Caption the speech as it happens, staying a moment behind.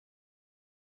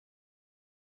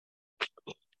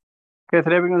Okay,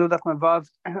 today we're going to do Daf Vav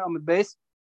on the base.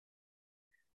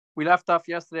 We left off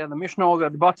yesterday on the Mishnah over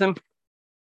at the bottom.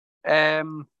 A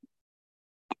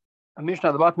Mishnah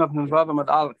at the bottom of Vav Amud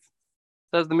Aleph.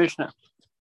 Says the Mishnah.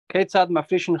 Ketzad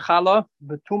mafrishin chala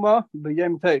betuma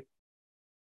b'yom tov.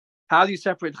 How do you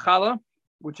separate chala,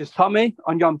 which is tamei,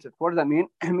 on Yom Tov? What does that mean?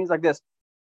 It means like this.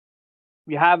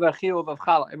 We have a chiyuv of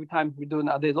chala every time we do it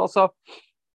nowadays also.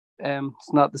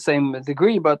 It's not the same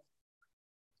degree, but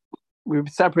we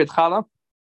separate challah.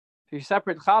 If you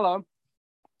separate challah,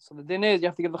 so the din is you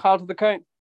have to give the challah to the kohen.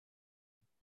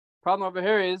 Problem over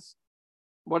here is,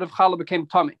 what if challah became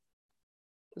tummy?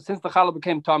 So since the challah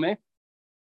became tummy,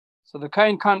 so the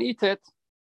kohen can't eat it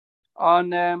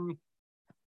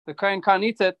the kohen can't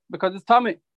eat it because it's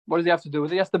tummy. What does he have to do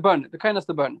with it? He has to burn it. The kohen has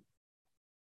to burn it.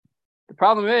 The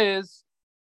problem is,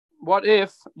 what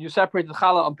if you separate the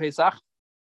challah on Pesach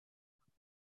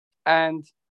and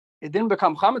it didn't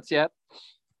become chametz yet,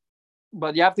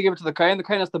 but you have to give it to the kohen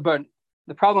has to burn it.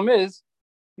 The problem is,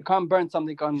 you can't burn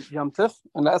something on Yom Tov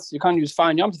unless you can't use fire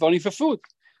on Yom Tov only for food.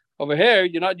 Over here,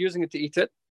 you're not using it to eat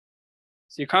it,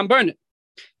 so you can't burn it.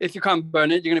 If you can't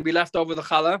burn it, you're going to be left over the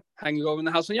challah hanging over in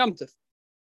the house on Yom Tov.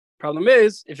 Problem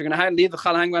is, if you're going to leave the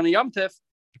challah hanging on Yom Tov,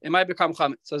 it might become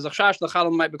chametz. So the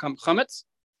challah might become chametz.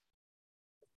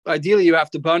 Ideally, you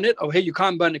have to burn it. Over here, you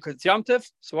can't burn it because it's Yom Tov.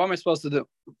 So what am I supposed to do?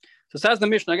 So says the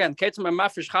Mishnah again,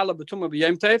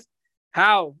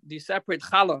 how do you separate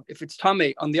challah if it's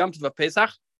tamei on the Yom Tov of Pesach?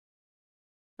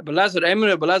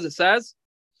 Belezer says,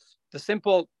 the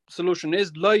simple solution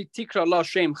is, lo tikra lo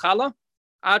shem challah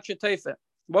ad sheteife.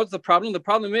 What's the problem? The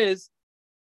problem is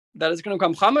that it's going to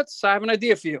become chametz, so I have an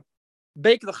idea for you.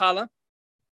 Bake the challah,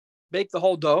 bake the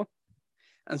whole dough,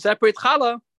 and separate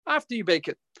challah after you bake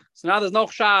it. So now there's no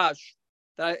chash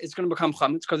that it's going to become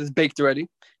chametz because it's baked already.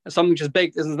 And something just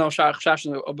baked isn't no chash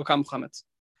will become chametz.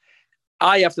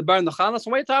 You have to burn the challah,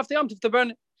 so wait till after Yom Tov to burn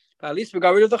it. But at least we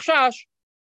got rid of the chash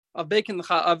of baking the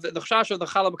chash of the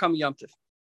challah becoming Yom Tov.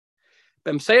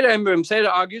 Masechta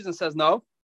argues and says no.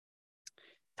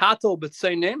 Tatel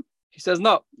b'tzeinim. He says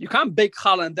no. You can't bake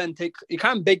challah and then you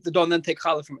can't bake the dough and then take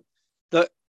challah from it. The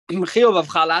chiyuv of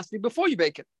challah has to be before you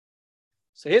bake it.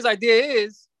 So his idea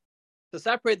is to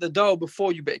separate the dough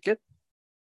before you bake it.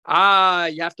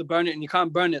 You have to burn it and you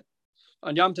can't burn it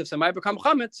on Yom Tov, so it might become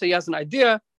chametz. So he has an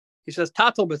idea. He says,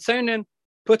 tatel b'tzeinin,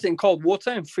 put it in cold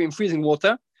water, in freezing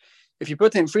water. If you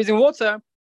put it in freezing water,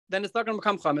 then it's not going to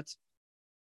become chametz.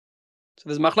 So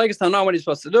there's machlekes to know what he's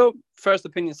supposed to do. First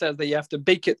opinion says that you have to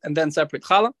bake it and then separate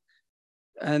challah.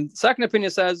 And second opinion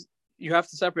says you have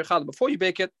to separate challah before you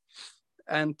bake it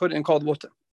and put it in cold water.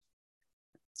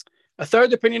 A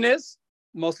third opinion is,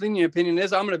 the most lenient opinion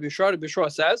is, I'm going to be sure. Rabbi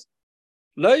says,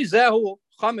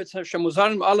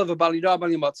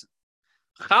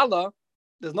 challah,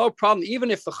 there's no problem. Even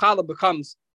if the challah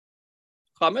becomes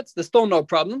chametz, there's still no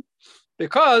problem,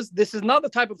 because this is not the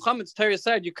type of chametz Torah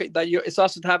said it's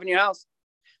also to have in your house.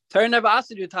 Torah never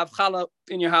asked you to have challah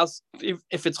in your house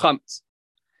if it's chametz.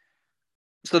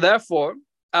 So therefore,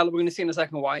 we're going to see in a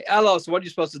second why. So what are you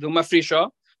supposed to do?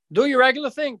 Mafrisha, do your regular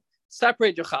thing.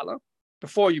 Separate your challah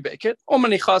before you bake it.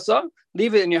 Omanichasa,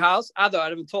 leave it in your house.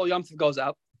 Until Yom Tov goes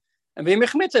out. And if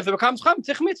it becomes chametz,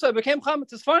 it became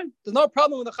chametz. It's fine. There's no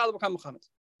problem with the challah becoming chametz.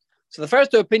 So the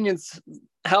first two opinions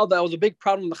held that it was a big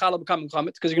problem with the challah becoming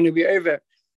chametz because you're going to be over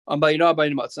on bayinah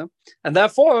matzah, and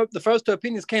therefore the first two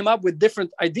opinions came up with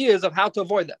different ideas of how to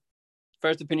avoid that.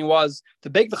 First opinion was to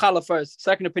bake the challah first.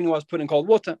 Second opinion was put in cold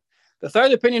water. The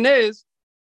third opinion is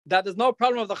that there's no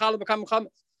problem of the challah becoming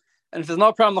chametz, and if there's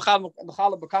no problem of the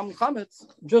challah becoming chametz,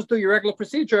 just do your regular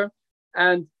procedure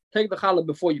and take the challah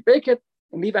before you bake it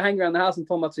and leave it hanging around the house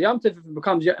until Matzah Yom Tov. If it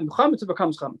becomes chametz, it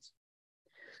becomes chametz.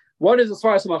 What is as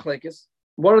far as the machlekes?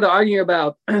 What are they arguing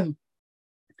about?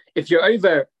 If you're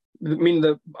over, I mean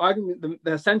the argument,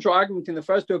 the central argument in the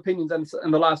first two opinions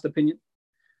and the last opinion.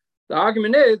 The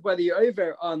argument is whether you're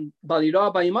over on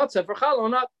balirah bayimatzah for challah or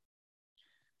not.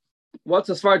 What's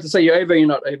as far as to say you're over, you're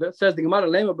not over? It says the Gemara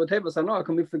lema b'teva sanoah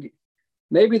can be forgiven.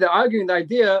 Maybe they're arguing the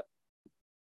idea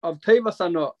of teva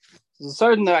sanoah. There's a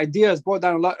certain idea is brought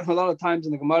down a lot of times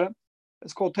in the Gemara.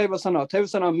 It's called teva sanoah. Teva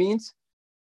sanoah means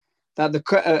that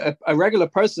a regular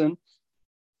person,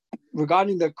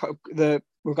 regarding the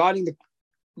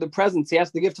presents he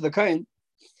has to give to the kohen,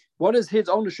 what is his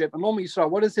ownership? And normally you saw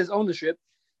what is his ownership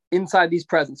inside these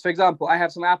presents. For example, I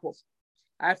have some apples.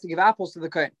 I have to give apples to the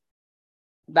kohen.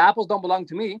 The apples don't belong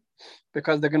to me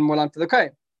because they're going to belong to the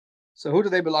kohen. So who do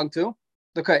they belong to?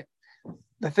 The kohen.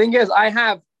 The thing is, I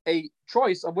have a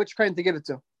choice of which kohen to give it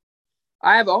to.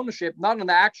 I have ownership not on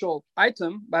the actual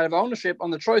item, but I have ownership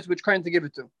on the choice which kohen to give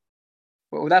it to.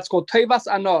 Well, that's called Tevas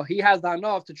Ano. He has the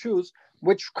Ano to choose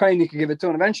which kohen he could give it to.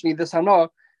 And eventually this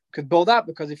Ano could build up,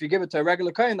 because if you give it to a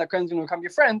regular kohen, that kohen's going to become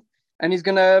your friend, and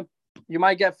you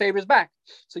might get favors back.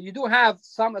 So you do have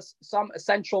some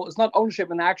essential, it's not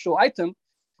ownership in the actual item,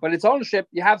 but it's ownership.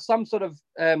 You have some sort of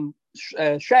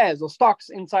shares or stocks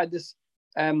inside this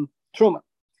truma.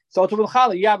 So to the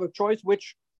challah, you have a choice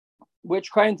which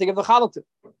kohen to give the challah to.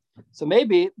 So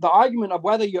maybe the argument of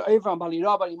whether you're over on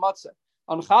balira bali matzah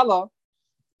on challah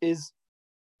is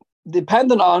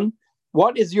dependent on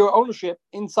what is your ownership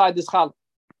inside this challah.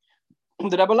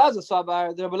 The Rabbi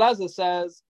Elazar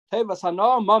says, Tevas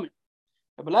hana moment.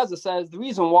 Rabbi Elazar says the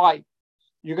reason why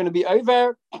you're going to be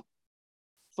over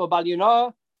for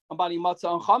balira and bali matzah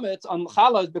on chametz on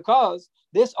challah is because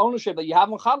this ownership that you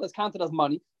have on challah is counted as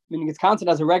money, meaning it's counted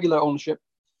as a regular ownership.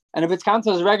 And if it's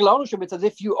counted as a regular ownership, it's as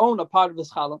if you own a part of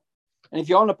this challah. And if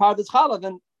you own a part of this challah,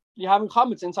 then you're having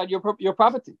chametz inside your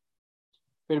property.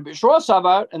 But the Bishur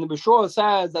Savar, and the Bishur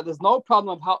says that there's no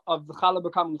problem of the challah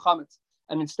becoming chametz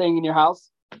and it's staying in your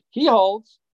house. He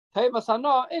holds Tevas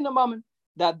hana in a moment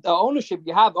that the ownership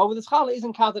you have over this challah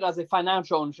isn't counted as a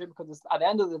financial ownership, because it's, at the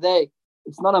end of the day,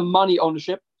 it's not a money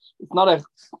ownership. It's not a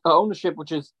ownership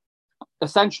which is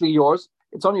essentially yours.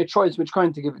 It's only a choice which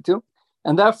kohen to give it to,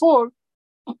 and therefore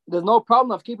there's no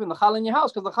problem of keeping the challah in your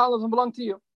house because the challah doesn't belong to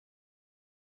you.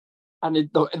 And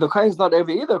the kohen's not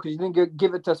over either because you didn't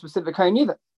give it to a specific kohen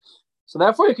either. So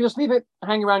therefore, you can just leave it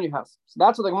hanging around your house. So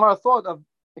that's what the Gemara thought of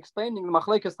explaining the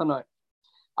machlekes tanoi.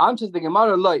 Answers the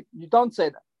Gemara, like, you don't say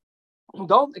that. You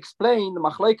don't explain the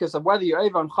machlekes of whether you're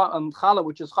over on challah,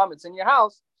 which is chametz in your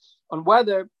house, on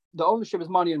whether the ownership is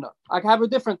money or not. I can have a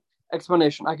different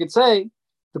explanation. I could say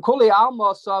the kuli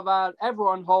alma savar.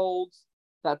 Everyone holds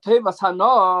that tevas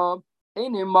hana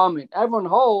any moment. Everyone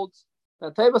holds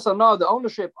that tevas hana, the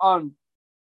ownership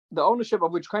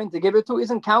of which kohen to give it to,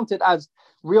 isn't counted as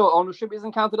real ownership,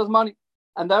 isn't counted as money,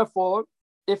 and therefore,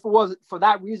 if it was for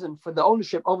that reason, for the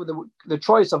ownership over the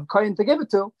choice of kohen to give it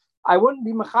to, I wouldn't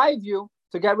be mechayiv you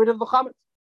to get rid of the chametz.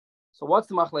 So what's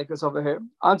the machlekes over here?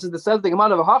 Answers the says the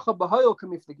Gemara of hacha b'hoyel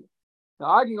kamiftagi. They're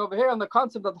arguing over here on the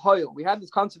concept of hoyel. We had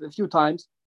this concept a few times.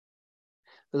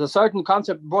 There's a certain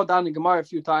concept brought down in Gemara a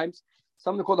few times,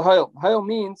 something called hoyel. Hoyel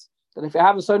means that if you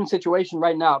have a certain situation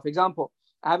right now, for example,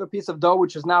 I have a piece of dough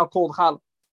which is now called challah.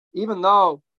 Even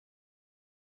though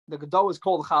the dough is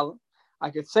called challah, I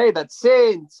could say that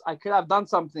since I could have done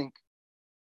something,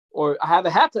 or I have a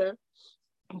heter,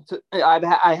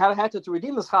 I have a heter to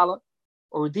redeem this challah,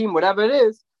 or redeem whatever it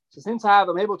is. So since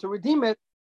I'm able to redeem it,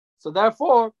 so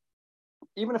therefore,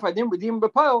 even if I didn't redeem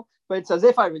b'poel, but it's as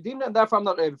if I redeemed it, and therefore I'm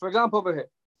not able. For example, over here,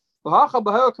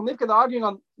 they're arguing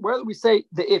on where we say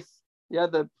the if. Yeah,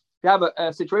 you have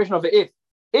a situation of a if.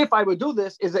 If I would do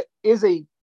this, is a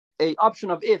option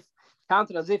of if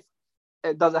counted as if.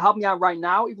 Does it help me out right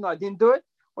now, even though I didn't do it,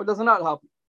 or does it not help me?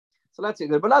 So let's see.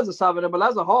 The Rabbi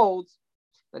Elazar holds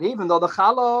that even though the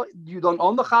challah, you don't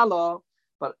own the challah,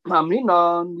 but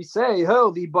we say,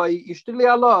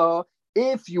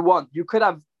 if you want, you could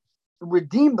have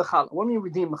redeemed the challah. What do you mean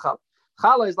redeem the challah?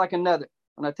 Challah is like a nether.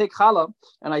 When I take challah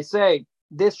and I say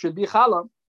this should be challah,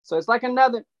 so it's like a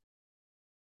nether.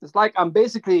 It's like I'm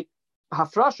basically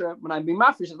hafrasha. When I be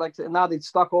mafresh, it's like now they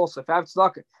stuck also. If I have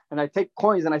tzedakah and I take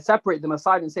coins and I separate them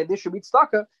aside and say this should be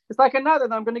tzedakah, it's like a nether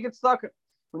that I'm going to get tzedakah.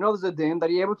 We know there's a din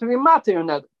that you're able to be matir or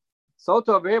nether. So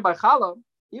to over here by challah,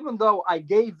 even though I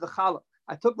gave the challah,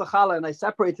 I took the challah and I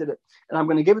separated it, and I'm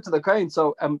going to give it to the kohen.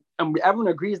 So and everyone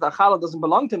agrees that challah doesn't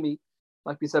belong to me,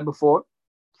 like we said before.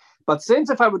 But since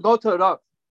if I would go to a Rav,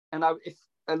 and if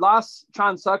a last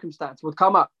chance circumstance would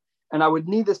come up, and I would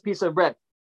need this piece of bread,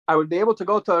 I would be able to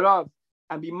go to a Rav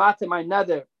and be matir my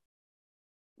nether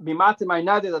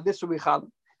that this will be challah,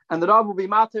 and the Rav will be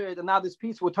matir it, and now this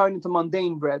piece will turn into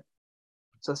mundane bread.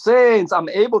 So since I'm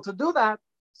able to do that,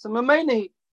 so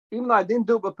mameni, even though I didn't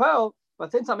do b'pearl,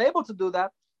 but since I'm able to do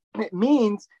that, it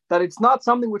means that it's not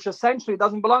something which essentially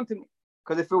doesn't belong to me.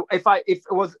 Because if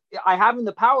it was I having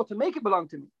the power to make it belong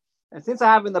to me, and since I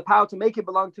have the power to make it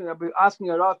belong to me, I'll be asking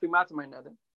a Rav to be matir my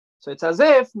nether. So it's as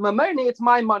if mameni, it's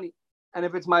my money, and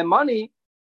if it's my money,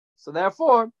 so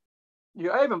therefore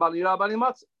you're even balira bali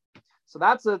matzah. So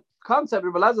that's a concept.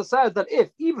 Rabbi Elazar says that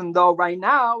if, even though right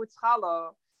now it's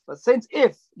challah, but since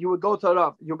if you would go to a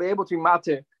Rav, you'll be able to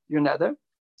matir your nether.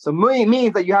 So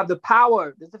means that you have the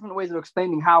power. There's different ways of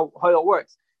explaining how hoyel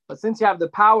works. But since you have the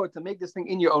power to make this thing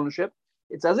in your ownership,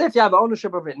 it's as if you have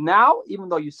ownership of it now, even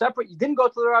though you didn't go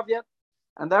to the Rav yet,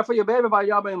 and therefore you're able by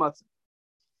Yabba Matzah.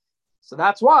 So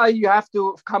that's why you have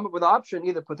to come up with an option,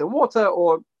 either put in water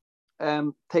or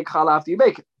take challah after you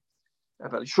bake it.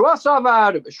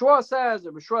 Yeshua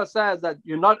says that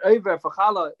you're not over for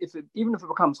challah even if it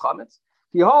becomes chametz.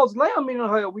 He holds le'am min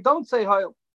hoyel. We don't say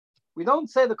hoyel. We don't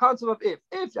say the concept of if.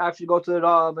 If you actually go to the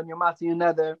Rav and you're mati your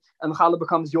nether and the challah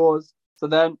becomes yours, so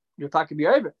then your taka be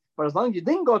over. But as long as you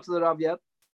didn't go to the Rav yet,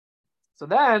 so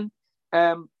then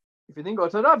if you didn't go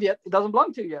to the Rav yet, it doesn't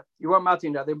belong to you yet. You weren't mati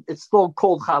in that. It's still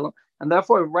called challah, and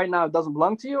therefore right now it doesn't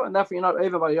belong to you, and therefore you're not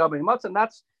over by Rabbi Matz, and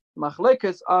that's the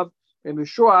machlekes of Rabbi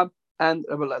Shua and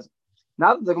Rabbi Lezer.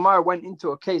 Now that the Gemara went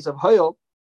into a case of hoyel,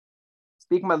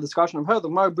 speaking about the discussion of hoyel, the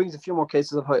Gemara brings a few more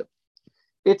cases of hoyel.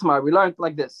 Itmar, we learned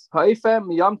like this.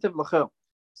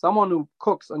 Someone who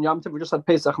cooks on Yom Tov, we just had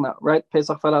Pesach now, right?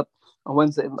 Pesach fell out on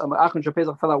Wednesday.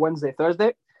 Pesach fell out Wednesday,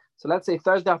 Thursday. So let's say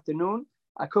Thursday afternoon,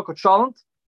 I cook a cholent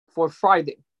for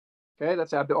Friday. Okay,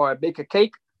 let's say I bake a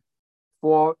cake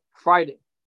for Friday.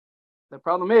 The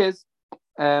problem is,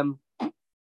 I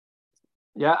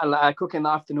cook in the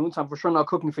afternoon, so I'm for sure not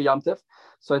cooking for Yom Tov.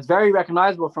 So it's very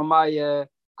recognizable from my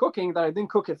cooking that I didn't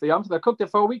cook it for Yom Tov. I cooked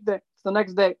it for a weekday. It's the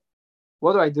next day.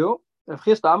 What do? Rav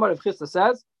Chisda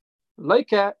says,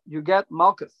 Leike, you get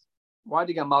malchus. Why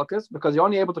do you get malchus? Because you're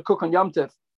only able to cook on Yom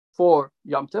Tov for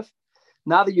Yom Tov.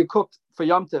 Now that you cooked for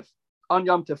Yom Tov on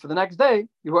Yom Tov for the next day,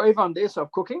 you were over on the issue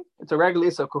of cooking. It's a regular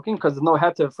issue of cooking because there's no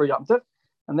heter for Yom Tov,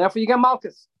 and therefore you get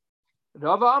malchus.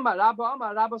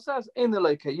 Rabbi says, in the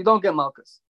Leike, you don't get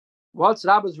malchus. What's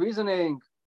Rabbi's reasoning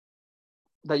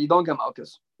that you don't get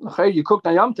malchus? You cooked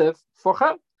on Yom Tov for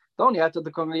Cher. Don't you have to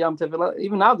cook on Yom Tov?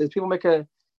 Even nowadays, people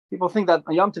think that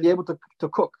on Yom Tov you're able to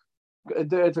cook,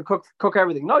 to cook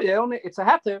everything. No, it's a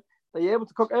heter that you're able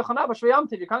to cook Echon Abash for Yom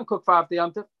Tov. You can't cook for after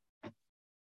Yom Tov.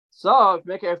 So if you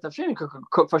make Erev Tavshin,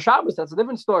 cook for Shabbos, that's a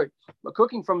different story. But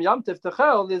cooking from Yom Tov to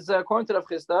Chel is according to Rav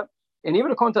Chisda, and even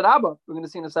according to Rabbi, we're going to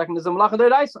see in a second, is a Malacha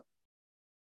D'Oraisa.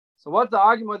 So what's the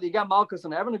argument whether you get Malchus?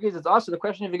 And everyone agrees it's also the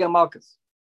question if you get Malchus.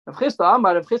 Rav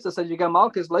Chisda said you get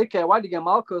Malchus. Like, why do you get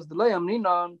Malchus?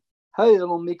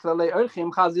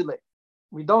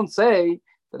 We don't say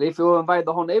that if you invite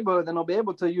the whole neighborhood, then they'll be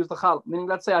able to use the challah. Meaning,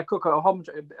 let's say I cook a whole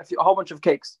bunch of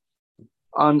cakes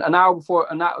on an hour before,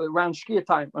 around Shkia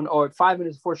time, or 5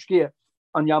 minutes before Shkia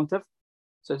on Yom Tov.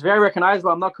 So it's very recognizable.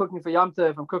 I'm not cooking for Yom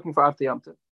Tov. I'm cooking for after Yom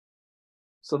Tov.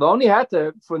 So the only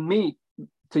heter for me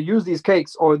to use these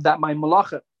cakes, or that my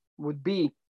malacha would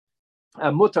be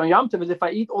mutter on Yom Tov, is if I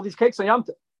eat all these cakes on Yom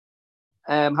Tov.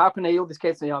 How can I eat all these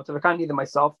cakes on Yom Tov? I can't eat them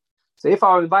myself. So if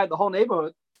I invite the whole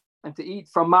neighborhood and to eat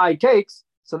from my cakes,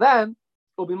 so then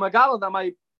it'll be magala that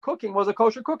my cooking was a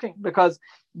kosher cooking, because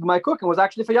my cooking was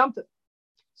actually for Yom Tov.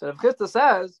 So if Chisda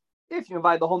says, if you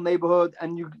invite the whole neighborhood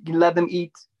and you let them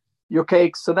eat your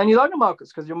cakes, so then you don't get malchus,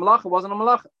 because your malacha wasn't a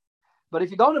malacha. But if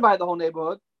you don't invite the whole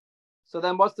neighborhood, so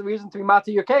then what's the reason to be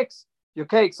mati your cakes? Your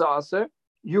cakes are aser,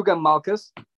 you get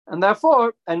malchus, and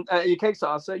therefore, your cakes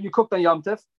are aser, you cooked on Yom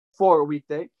Tov for a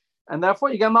weekday, and therefore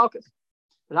you get malchus.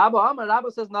 Rabbi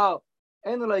says no,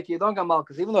 you don't get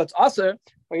malchus, even though it's aser,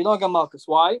 but you don't get malchus.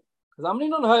 Why? Because I'm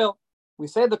not hoyel. We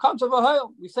say the concept of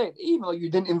hoyel. We say it, even though you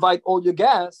didn't invite all your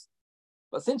guests,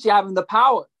 but since you're having the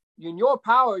power, in your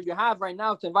power you have right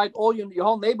now to invite all your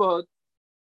whole neighborhood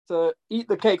to eat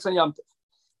the cakes on Yom Tov.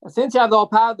 And since you have the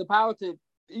power to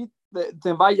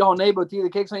invite your whole neighbor to eat the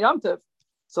cakes on Yom Tov,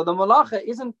 so the malacha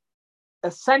isn't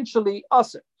essentially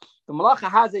aser. The malacha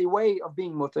has a way of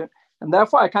being mutter, and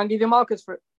therefore I can't give you malchus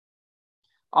for it.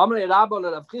 Amrei Rabba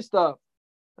Rav Chisda,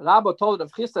 Rabba told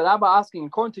Rav Chisda, Rabba asking,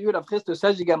 according to you, Rav Chisda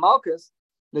says you get malchus,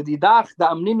 ledidach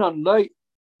da amninon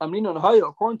hoyel,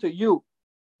 according to you,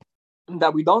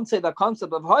 that we don't say the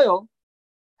concept of hoyel,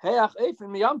 heach eifin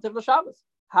mi Yom Tov l'Shabbos.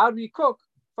 How do we cook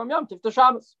from Yom Tov to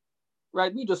Shabbos?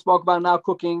 Right, we just spoke about now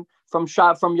cooking from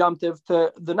Yom Tov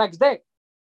to the next day.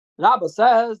 Rabba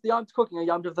says the cooking on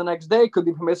Yom Tov the next day could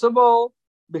be permissible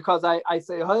because I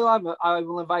say, I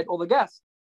will invite all the guests.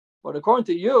 But according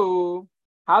to you,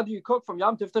 how do you cook from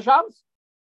Yom Tov to Shabbos?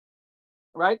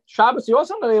 Right? Shabbos, you're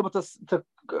also not able to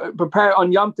prepare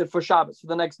on Yom Tov for Shabbos for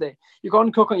the next day. You're going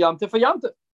to cook on Yom Tov for Yom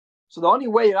Tov. So the only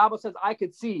way Rabba says I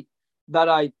could see that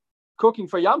I cooking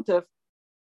for Yom Tov,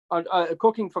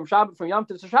 cooking from Yom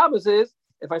Tov to Shabbos is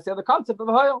if I say the concept of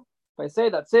hoyel. If I say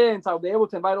that since I'll be able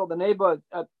to invite all the neighbors,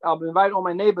 I'll invite all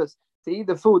my neighbors to eat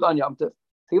the food on Yom Tov.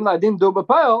 Even though I didn't do it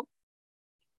b'poel,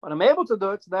 but I'm able to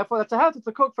do it, so therefore that's a heter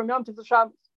to cook from Yom Tov to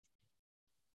Shabbos.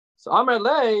 So Amar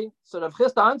Lei, so Rav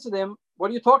Chisda answered him,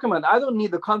 what are you talking about? I don't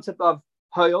need the concept of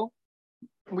hoyel.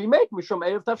 We make mishum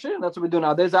erev tavshin. That's what we do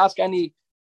now. There's ask any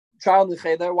child in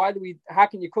cheder, how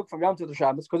can you cook from Yom Tov to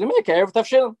Shabbos? Because we make erev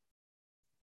tavshin.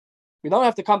 We don't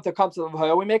have to come to the concept of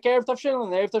hoyel. We make erev tavshin,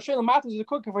 and erev tavshin matters is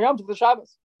cooking for Yom Tov to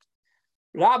Shabbos.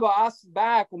 Rabbi asked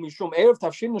back when Mishum Erev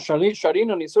Tafshilin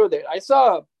Sharina Nisur there. I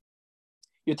saw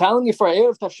you're telling me for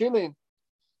Erev Tafshilin,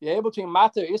 you're able to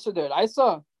matter Isur there. I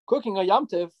saw cooking a Yom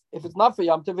Tov. If it's not for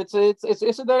Yom Tov, it's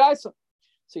Isur there. I saw.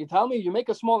 So you tell me you make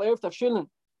a small Erev Tafshilin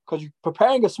because you're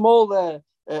preparing a small a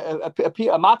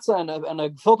matzah and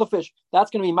a filter fish.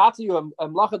 That's going to be matzah you a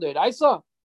mlacha there. I saw.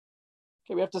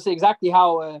 Okay, we have to see exactly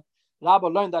how Rabbi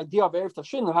learned the idea of Erev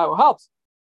Tafshilin and how it helps.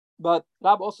 But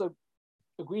Rabbi also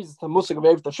agrees it's the musik of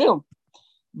Erev Tafshilin.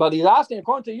 But he's asking,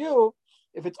 according to you,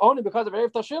 if it's only because of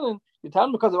Erev Tafshilin, you tell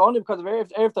him only because of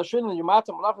Erev Tafshilin, you matzah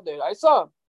malacha there. I saw.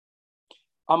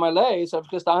 Amalei, so if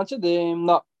Christ answered him,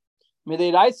 no.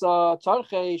 Midiraisa,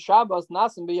 Tzarchei, Shabbos,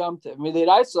 Nasim, B'Yom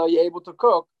Midiraisa, you're able to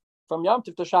cook from Yom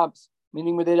Tov to Shabbos.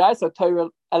 Meaning Midiraisa, Torah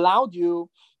allowed you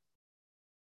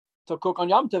to cook on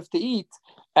Yom Tov to eat,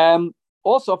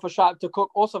 also for Shabbos, to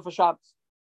cook also for Shabbos.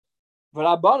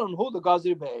 Rabbanon, who the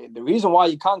Gazir Bey. The reason why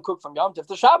you can't cook from Yom Tov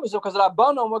to Shabbos is because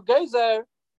Rabbanon, what goes there,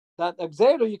 that a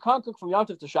Gzeira, you can't cook from Yom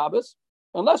Tov to Shabbos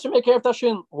unless you make Erev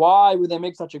Tashin. Why would they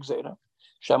make such a Gzeira?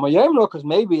 Because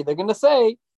maybe they're going to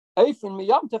say, you're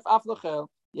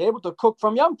able to cook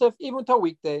from Yom Tov even to a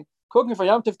weekday. Cooking from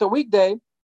Yom Tov to a weekday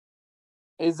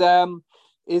is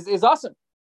awesome,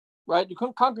 right? You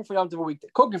can't cook for Yom Tov a weekday.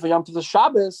 Cooking for Yom Tov to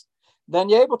Shabbos, then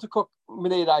you're able to cook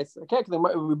Minei Rice. Okay,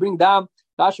 we bring down.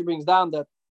 Rashi brings down that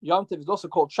Yom Tov is also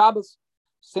called Shabbos.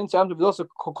 Since Yom Tov is also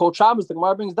called Shabbos, the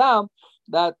Gemara brings down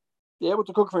that you're able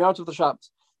to cook from Yom Tov to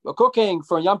Shabbos. But cooking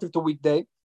from Yom Tov to weekday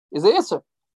is a Yisr.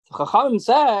 So Chachamim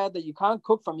said that you can't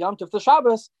cook from Yom Tov to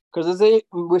Shabbos because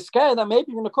we're scared that maybe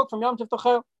you're going to cook from Yom Tov to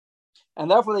Chel. And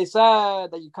therefore they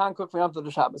said that you can't cook from Yom Tov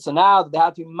to Shabbos. So now they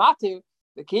had to matir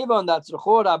the kibon that's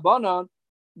Rechor Rabbanon,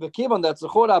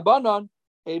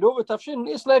 Eruv Tafshin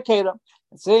Isle Kera.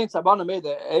 And since Rabbanon made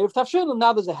the Eruv Tafshin,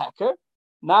 now there's a hacker.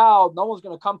 Now no one's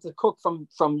going to come to cook from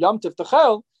Yom Tov to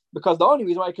Chel because the only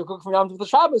reason why you can cook from Yom Tov to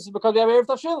Shabbos is because we have Eruv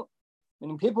Tafshin.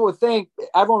 Meaning people would think,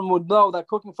 everyone would know that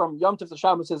cooking from Yom Tov to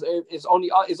Shabbos is aser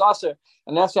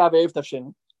unless you have Erev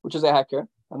Tafshin, which is a hacker,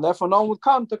 and therefore no one would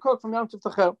come to cook from Yom Tov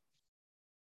to Chel.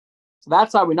 So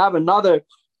that's how we have another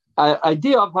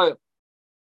idea of Hoyel.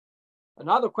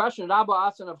 Another question Rabbi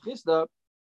asked of Chisda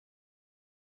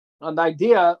on the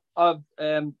idea of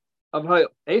Hoyel.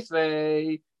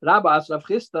 Esvei Rabbi asked of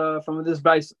Chisda from this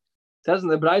Brisa. It says in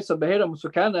the Brisa, Behema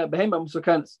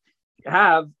Musukanes. You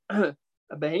have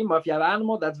a behemoth, if you have an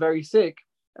animal that's very sick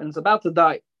and it's about to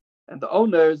die, and the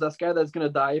owners are scared that it's going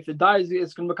to die. If it dies,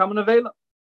 it's going to become an avela,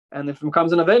 and if it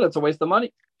becomes an avela, it's a waste of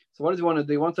money. So what does he want to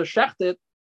do? He wants to shecht it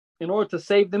in order to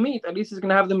save the meat. At least he's going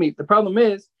to have the meat. The problem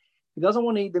is he doesn't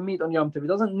want to eat the meat on Yom Tov. He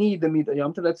doesn't need the meat on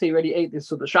Yom Tov. Let's say he already ate his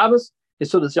Suda Shabbos, his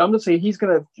Suda Yom Tov. So he's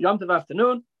going to Yom Tov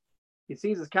afternoon. He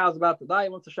sees his cow's about to die. He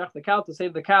wants to shecht the cow to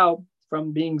save the cow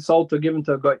from being sold or given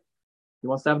to a goy. He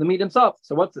wants to have the meat himself.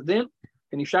 So what's the din?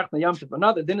 Can you shach the Yom Tov?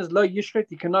 Another din is lo yishchit.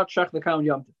 You cannot shach the cow on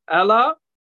Yom Tov. Ella,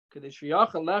 the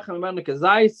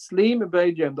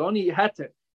only heter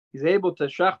he's able to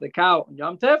shach the cow on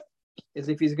Yom Tov is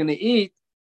if he's going to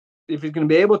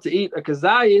be able to eat a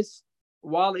kazayis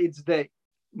while it's day,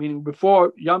 meaning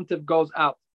before Yom Tov goes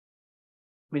out.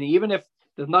 Meaning even if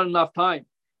there's not enough time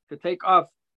to take off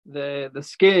the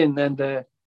skin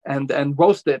and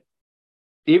roast it,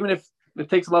 even if it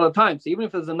takes a lot of time. So even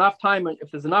if there's enough time on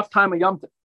Yom Tov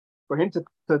for him to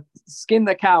skin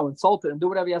the cow and salt it and do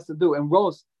whatever he has to do and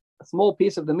roast a small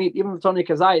piece of the meat, even if it's only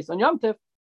kazayis on Yom Tov,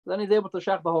 then he's able to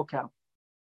shech the whole cow.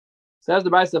 Says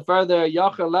the Brisa further,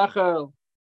 Yachel Lechel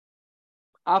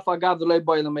Afagav the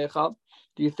Boy Lemechal.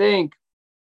 Do you think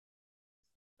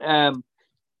from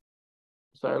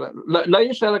the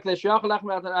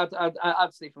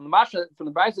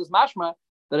Brisa is mashma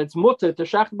that it's mutter to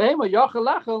shech behema Yachel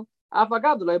Lechel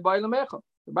Afagav the Boy Lemechal.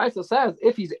 The Brisa says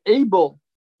if he's able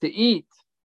to eat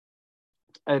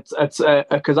it's a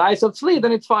kazayis of tzli,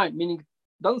 then it's fine. Meaning, it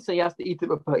doesn't say he has to eat it.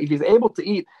 If he's able to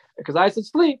eat a kazayis of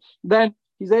tzli, then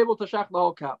he's able to shach the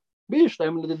whole cow. So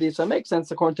it makes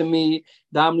sense according to me.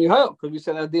 Because we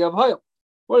said the idea of hoyel.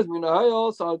 What does it mean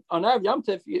hoyel? So on Yom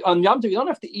Tov, you don't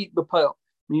have to eat the pearl.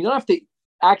 You don't have to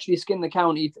actually skin the cow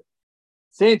and eat it.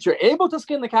 Since you're able to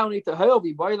skin the cow and eat the hoyel,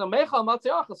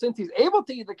 since he's able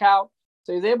to eat the cow,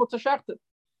 so he's able to shach it.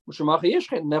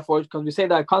 And therefore, because we say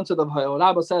that concept of hoyel,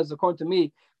 Rabbi says, according to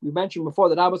me, we mentioned before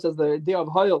that Rabbi says the idea of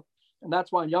hoyel, and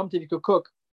that's why on Yom Tov you could cook.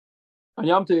 On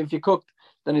Yom Tov, if you cooked,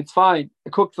 then it's fine.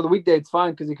 You cooked for the weekday, it's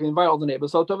fine because you can invite all the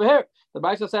neighbors. So over here, the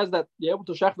Brisa says that you're able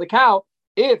to shech the cow.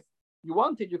 If you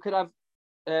wanted, you could have,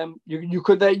 you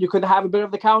could have a bit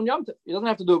of the cow on Yom Tov. You doesn't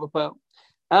have to do it with pearl.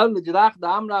 But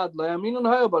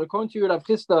according to you, Rav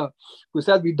Chisda, who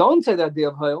said we don't say the idea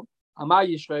of hoyel, why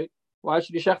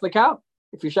should you shech the cow?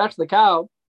 if you shech the cow,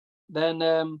 then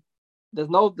there's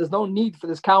no need for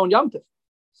this cow in Yom Tov.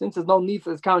 Since there's no need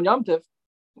for this cow in Yom Tov,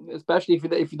 especially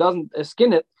if he doesn't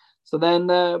skin it, so then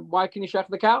why can you shech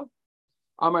the cow?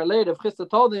 Amar later, if Chisda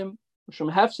told him,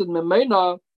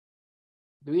 the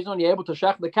reason you're able to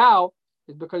shech the cow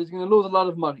is because he's going to lose a lot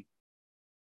of money.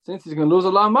 Since he's going to lose a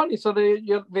lot of money, so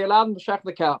they allowed him to shech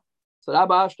the cow. So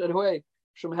Rabbi asked away,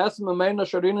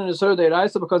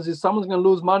 because if someone's going to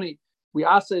lose money, we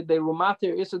asked they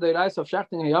rumatir isur deiraisa of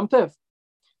shechting a Yom Tov.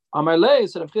 Amar lei,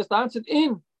 so if Chisda answered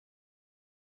in,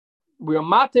 we are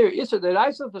matir isur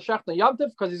deiraisa to shechting Yom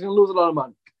Tov because he's going to lose a lot of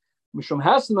money. Mishum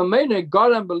Hasem Ameina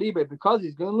Garam Beliebe, because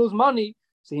he's going to lose money,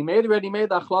 so he already made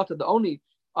the achlata,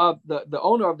 the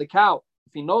owner of the cow,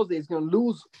 if he knows that he's going to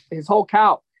lose his whole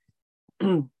cow,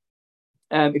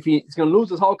 if he's going to lose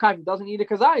his whole cow if he doesn't eat a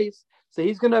kazayis, so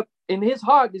he's going to, in his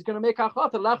heart, he's going to make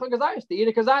achlata lacha kazayis, to eat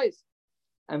a kazayis.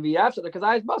 And we have the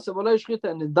kazayis basa v'lo shchita,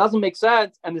 and it doesn't make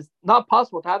sense, and it's not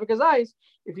possible to have a kazayis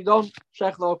if you don't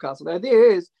shech the whole cow. So the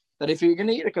idea is that if you're going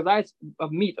to eat a kazayis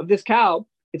of meat of this cow,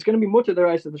 it's going to be mutter the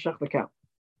rice of the shech the cow.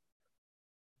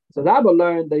 So Rabbi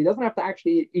learned that he doesn't have to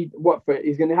actually eat what for.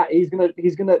 He's going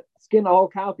to skin a whole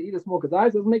cow to eat a small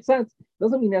kazayis. Doesn't make sense.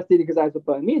 Doesn't mean he has to eat a kazayis,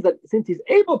 but it means that since he's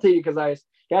able to eat a kazayis,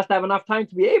 he has to have enough time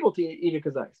to be able to eat a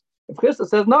kazayis. If Chisda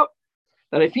says no,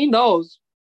 that if he knows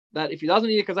that if he doesn't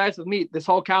eat a kazayis of meat, this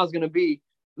whole cow is going to be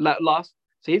lost,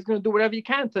 so he's going to do whatever he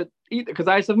can to eat the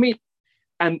kazayis of meat.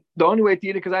 And the only way to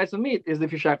eat a kazayis of meat is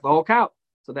if you shech the whole cow.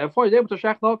 So therefore, he's able to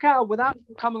shech the whole cow without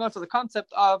coming onto the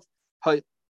concept of hayt.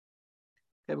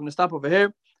 Okay, we're going to stop over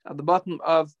here at the bottom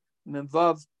of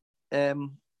Memvav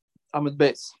Amud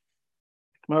Beis.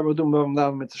 Tomorrow we'll do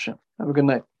Memvav Mitzvah. Have a good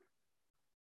night.